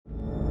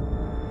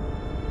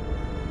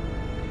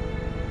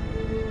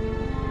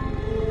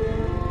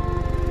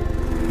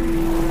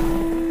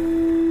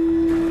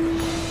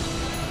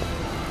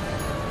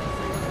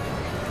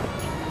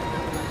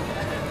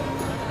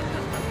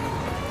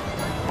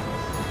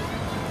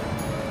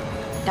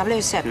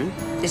007,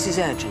 this is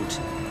urgent.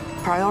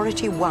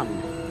 Priority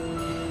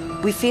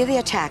 1. We fear the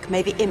attack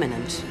may be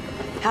imminent.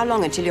 How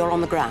long until you're on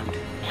the ground?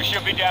 We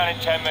should be down in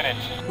 10 minutes.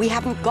 We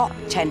haven't got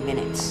 10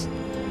 minutes.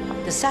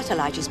 The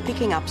satellite is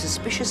picking up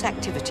suspicious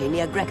activity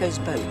near Greco's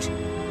boat.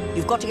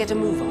 You've got to get a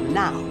move on,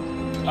 now.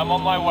 I'm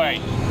on my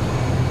way.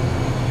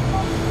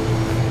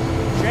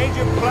 Change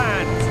of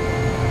plans.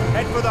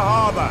 Head for the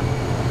harbor.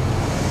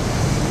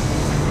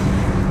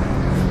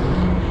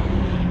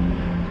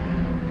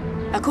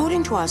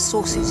 According to our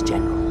sources,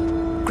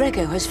 General,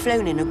 Greco has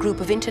flown in a group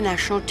of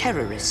international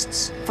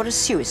terrorists for a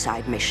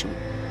suicide mission.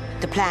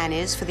 The plan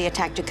is for the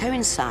attack to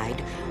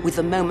coincide with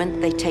the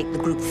moment they take the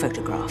group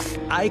photograph.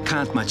 I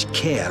can't much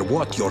care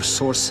what your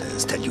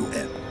sources tell you,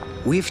 Em.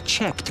 We've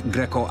checked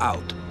Greco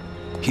out.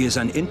 He is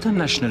an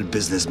international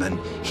businessman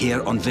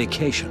here on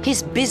vacation.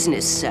 His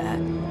business, sir,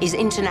 is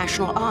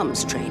international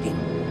arms trading.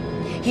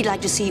 He'd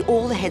like to see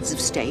all the heads of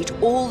state,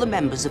 all the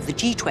members of the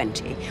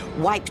G20,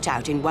 wiped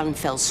out in one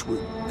fell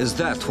swoop. Is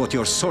that what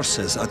your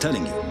sources are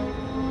telling you?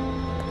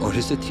 Or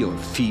is it your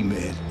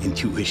female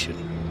intuition?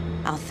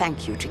 I'll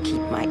thank you to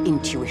keep my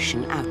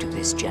intuition out of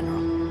this,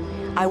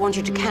 General. I want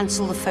you to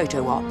cancel the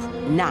photo op,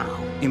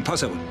 now.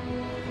 Impossible.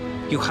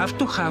 You have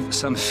to have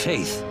some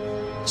faith,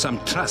 some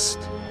trust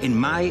in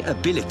my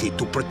ability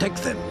to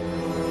protect them.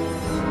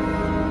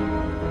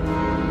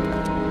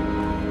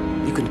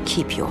 You can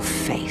keep your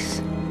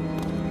faith.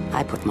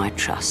 I put my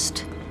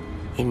trust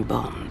in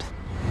Bond.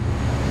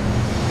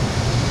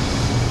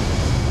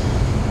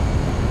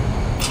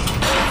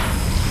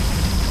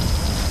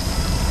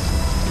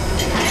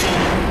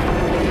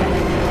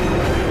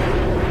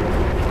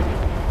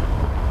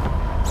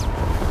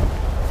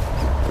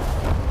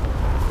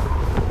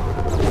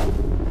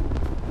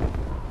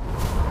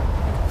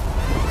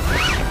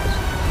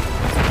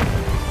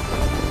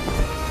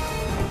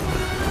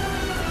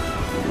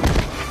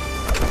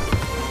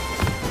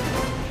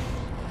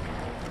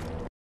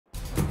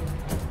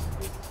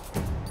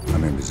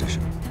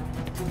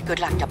 Good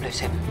luck,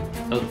 007.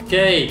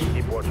 Okay,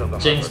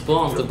 James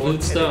Bond, the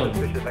Bloodstone.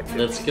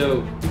 Let's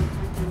go.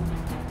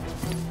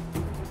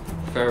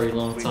 Very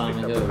long time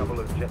ago.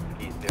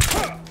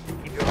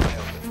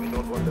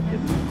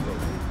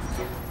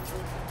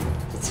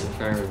 It's a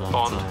very long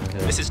Bond, time ago.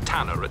 this is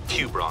Tanner at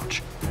Q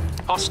Branch.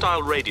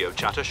 Hostile radio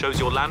chatter shows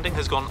your landing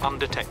has gone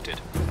undetected.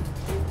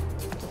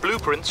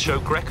 Blueprints show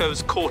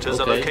Greco's quarters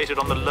are located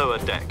on the lower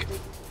deck.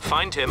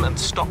 Find him and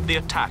stop the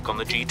attack on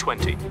the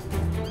G20.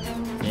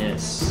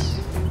 Yes.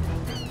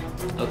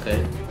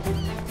 Okay.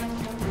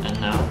 And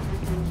now?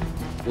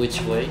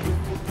 Which way?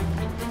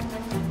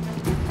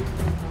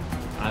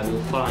 I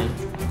will find.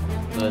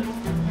 But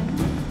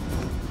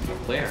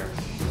where?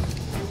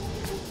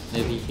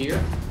 Maybe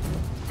here?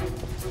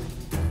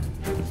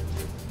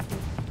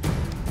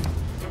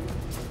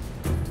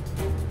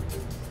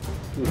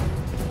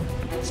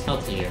 It's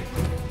not here.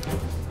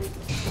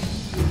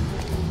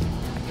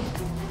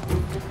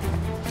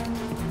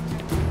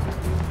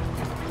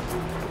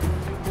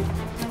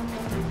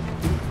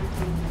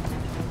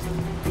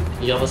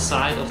 The other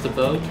side of the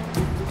boat,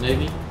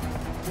 maybe?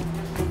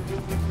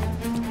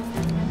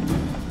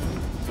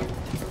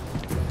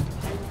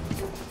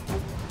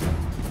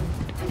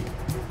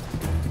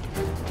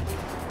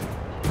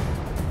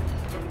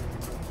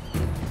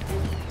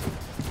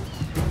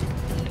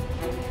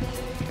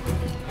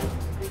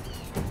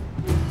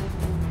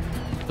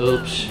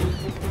 Oops.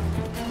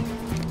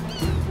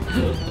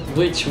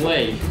 Which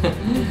way?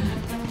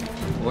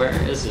 Where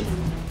is it?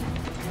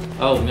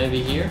 Oh,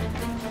 maybe here?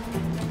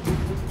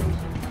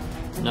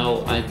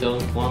 No, I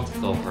don't want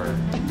cover.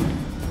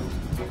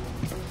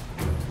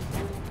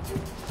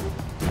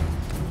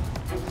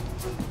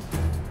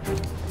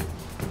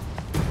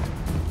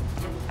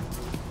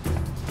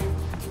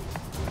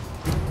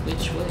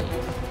 Which way?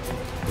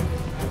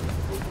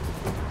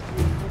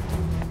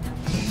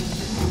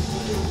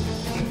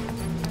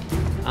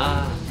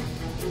 Ah,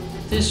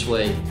 this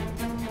way.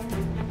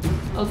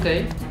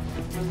 Okay.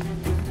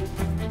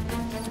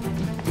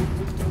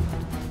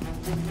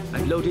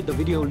 I've loaded the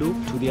video loop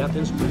to the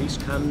Athens police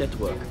cam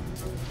network.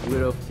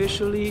 We're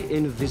officially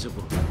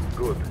invisible.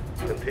 Good.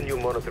 Continue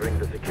monitoring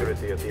the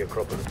security at the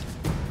Acropolis.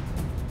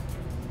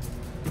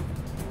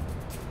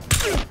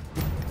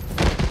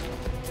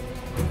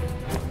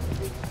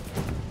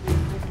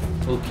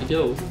 Okie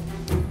doke.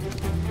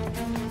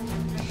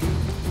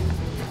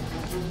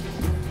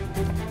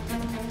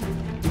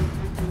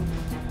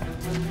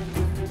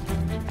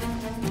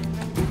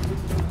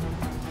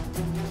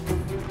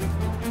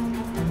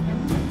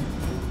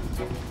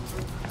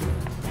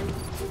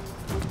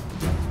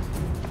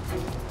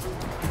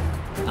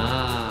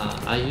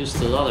 I used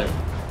the ladder.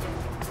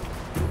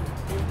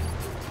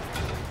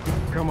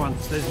 Come on,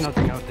 there's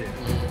nothing out there.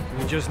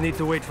 We just need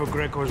to wait for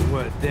Greco's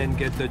word, then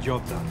get the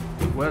job done.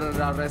 Where are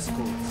our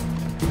escorts?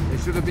 They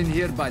should have been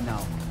here by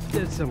now.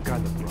 There's some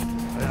kind of problem.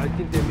 I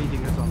think they're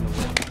meeting us on the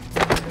way.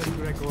 There's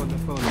Greco on the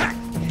phone.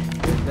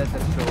 They better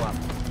show up.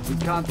 We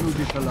can't do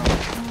this alone.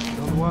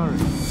 Don't worry.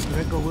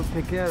 Greco will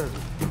take care of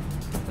it.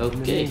 Okay.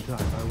 In the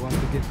meantime, I want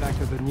to get back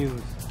to the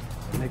news.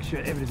 Make sure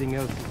everything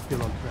else is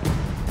still on track.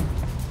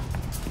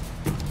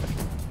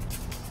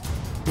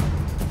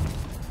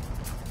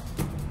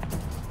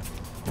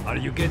 Are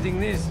you getting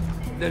this?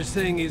 They're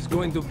saying it's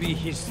going to be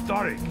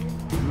historic.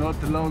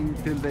 Not long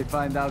till they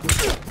find out.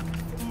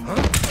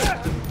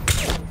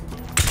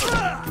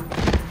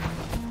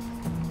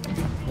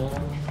 Oh,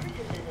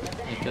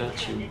 I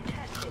got you.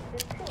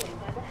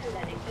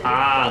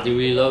 Ah, the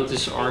reload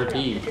is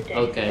RB.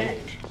 Okay.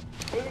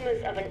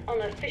 Rumors of an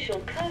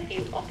unofficial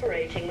curfew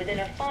operating within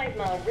a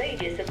 5-mile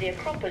radius of the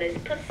Acropolis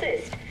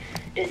persist,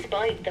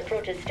 despite the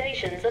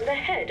protestations of the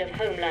head of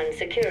Homeland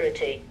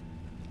Security.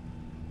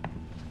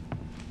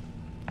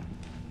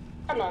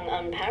 Among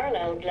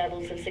unparalleled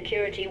levels of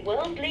security,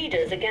 world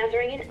leaders are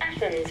gathering in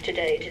Athens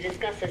today to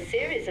discuss a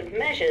series of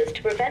measures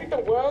to prevent the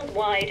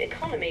worldwide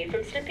economy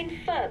from slipping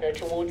further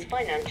towards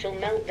financial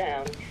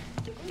meltdown.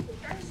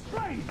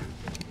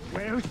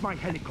 Where's my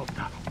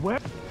helicopter? Where?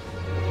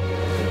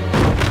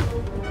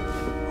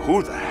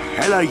 Who the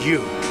hell are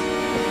you?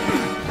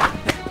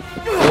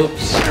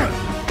 Oops.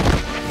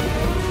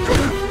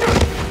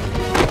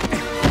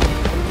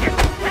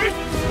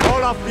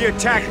 Call off the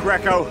attack,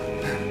 Greco.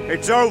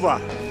 It's over.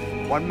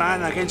 1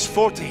 man against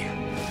 40?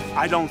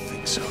 I don't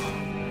think so.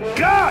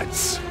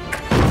 Guards!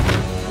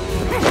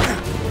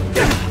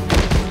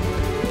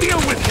 Deal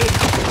with him!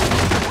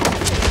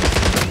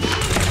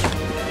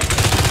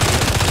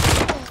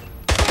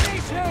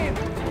 Finish him!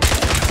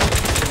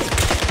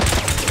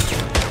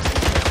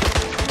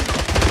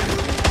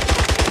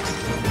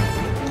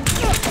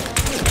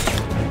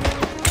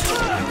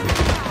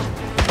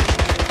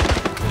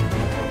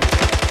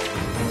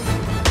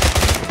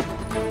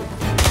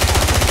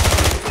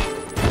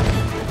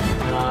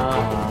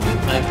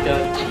 I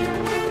got you.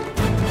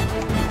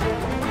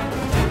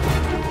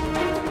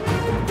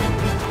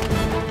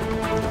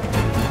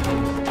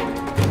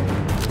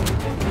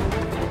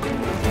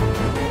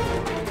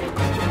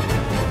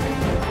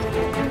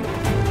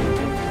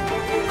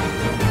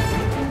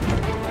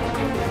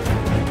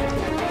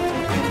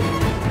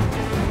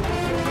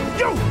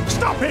 You!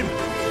 Stop him!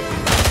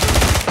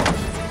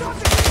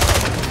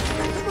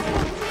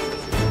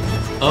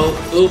 Oh,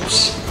 oops.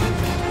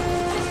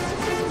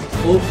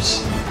 Oops.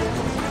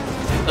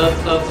 Up,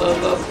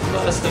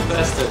 faster,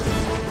 faster.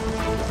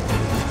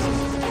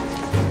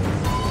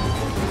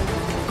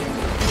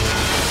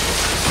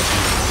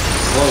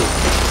 Whoa.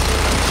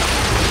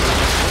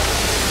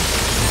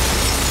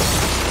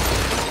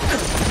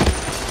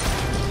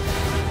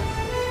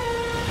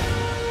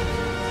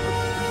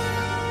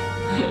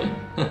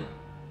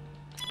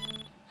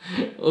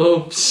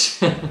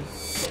 Oops.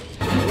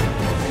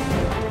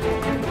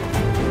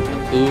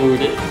 Ooh,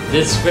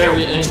 this is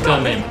very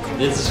incoming.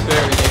 This is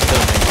very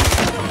incoming.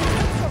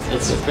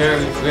 It's a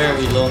very,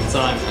 very long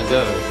time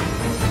ago.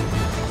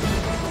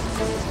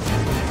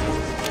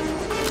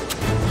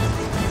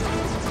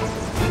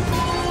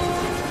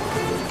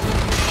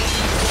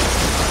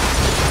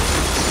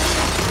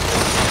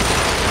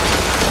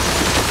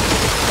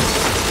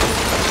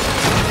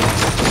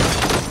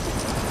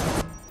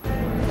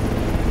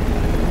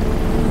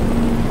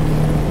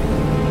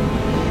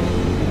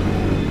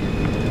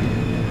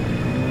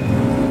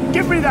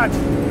 Give me that!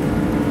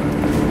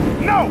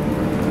 No!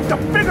 The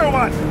bigger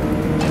one!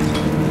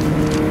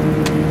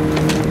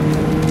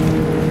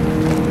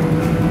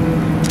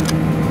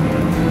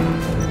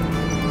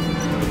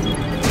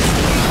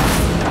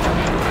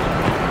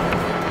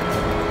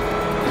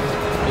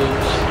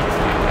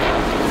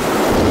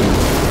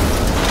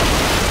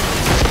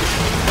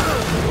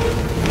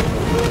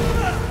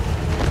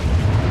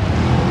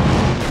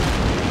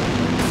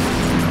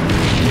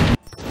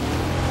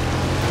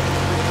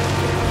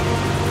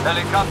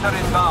 Helicopter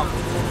inbound.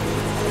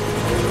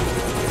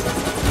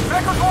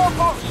 Record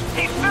warpost!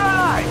 He's still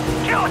alive!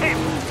 Kill him!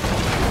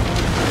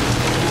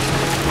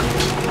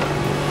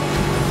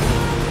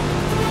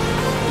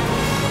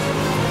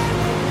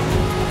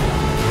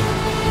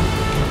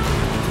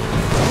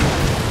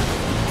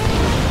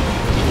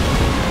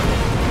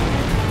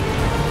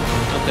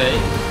 Okay.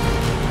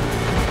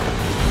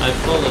 I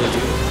follow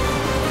you.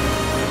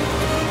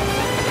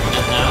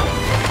 And now?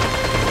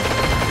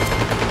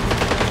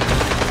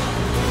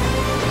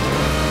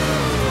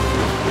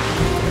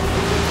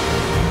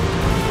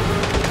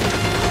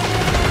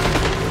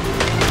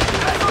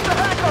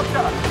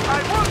 I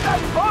want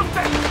that boat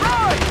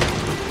destroyed!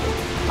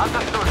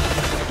 Understood.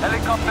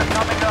 Helicopter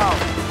coming down.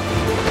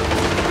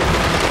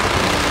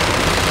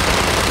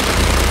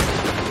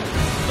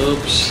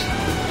 Oops.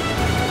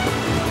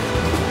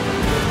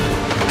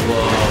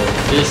 Whoa,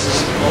 this is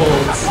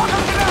old.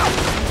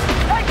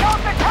 Take out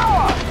the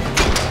tower!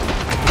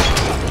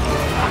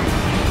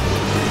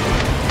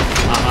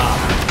 Aha.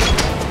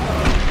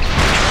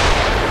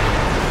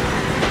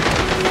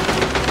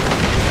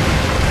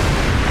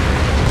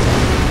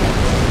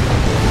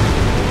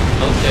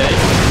 Okay.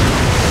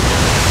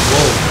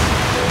 Whoa.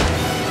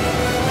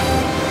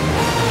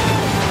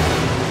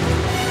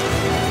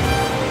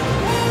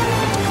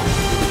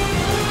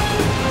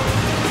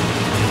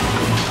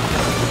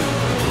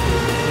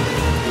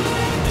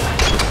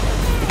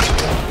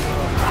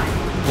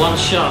 one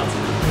shot.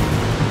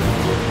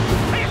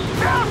 He's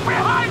still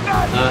behind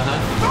us!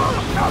 Do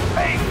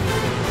something!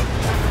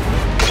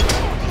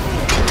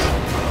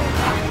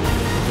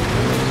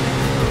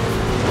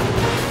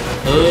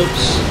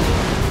 Oops.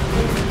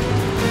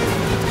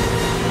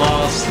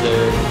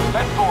 Bastard.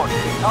 Head forward.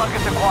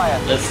 Targets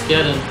acquired. Let's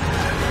get him.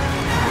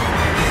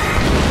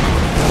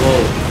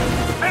 Whoa.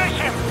 Finish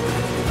him!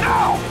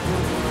 Now!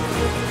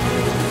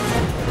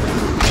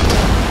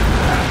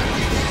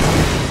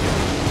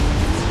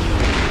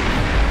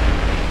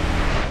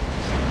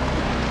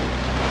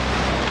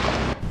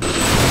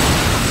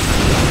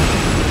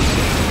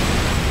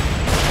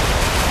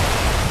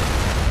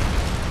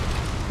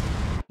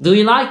 Do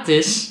you like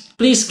this?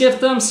 Please give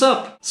thumbs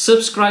up.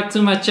 Subscribe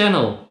to my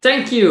channel.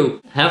 Thank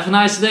you. Have a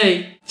nice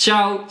day.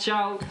 Ciao,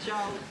 ciao,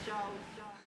 ciao, ciao.